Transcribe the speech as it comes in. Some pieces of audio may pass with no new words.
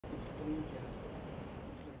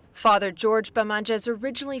Father George Bamanja is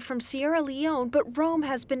originally from Sierra Leone, but Rome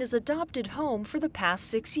has been his adopted home for the past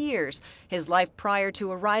 6 years. His life prior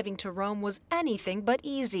to arriving to Rome was anything but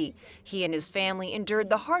easy. He and his family endured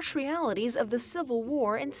the harsh realities of the civil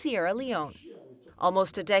war in Sierra Leone.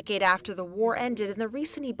 Almost a decade after the war ended and the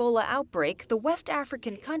recent Ebola outbreak, the West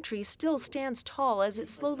African country still stands tall as it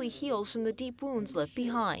slowly heals from the deep wounds left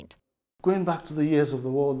behind. Going back to the years of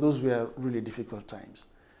the war, those were really difficult times.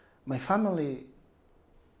 My family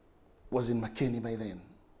was in Makeni by then.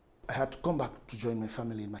 I had to come back to join my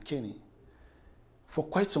family in Makeni. For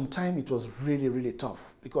quite some time, it was really, really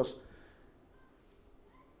tough because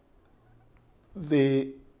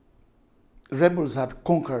the rebels had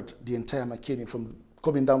conquered the entire Makeni, from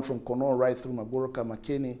coming down from Kono right through Magoroka,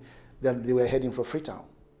 Makeni, then they were heading for Freetown.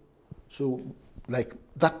 So, like,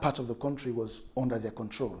 that part of the country was under their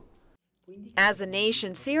control. As a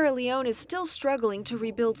nation, Sierra Leone is still struggling to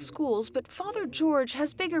rebuild schools, but Father George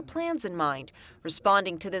has bigger plans in mind.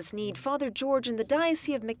 Responding to this need, Father George and the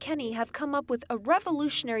Diocese of Makeni have come up with a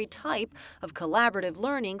revolutionary type of collaborative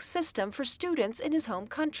learning system for students in his home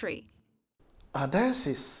country. Our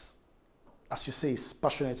diocese, as you say, is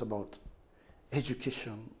passionate about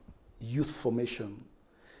education, youth formation,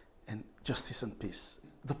 and justice and peace.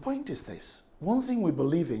 The point is this: one thing we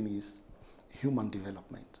believe in is human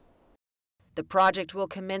development. The project will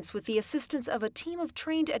commence with the assistance of a team of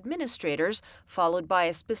trained administrators, followed by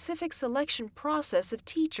a specific selection process of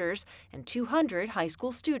teachers and 200 high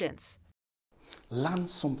school students. Learn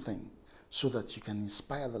something so that you can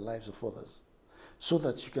inspire the lives of others, so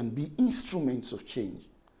that you can be instruments of change.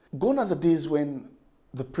 Gone are the days when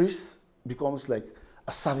the priest becomes like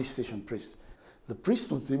a service station priest. The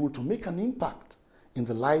priest was able to make an impact in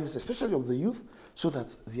the lives, especially of the youth, so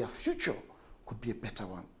that their future could be a better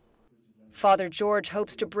one. Father George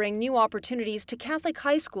hopes to bring new opportunities to Catholic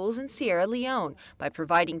high schools in Sierra Leone by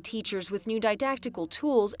providing teachers with new didactical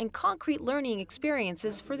tools and concrete learning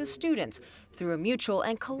experiences for the students through a mutual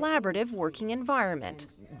and collaborative working environment.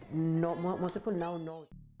 Most people now know.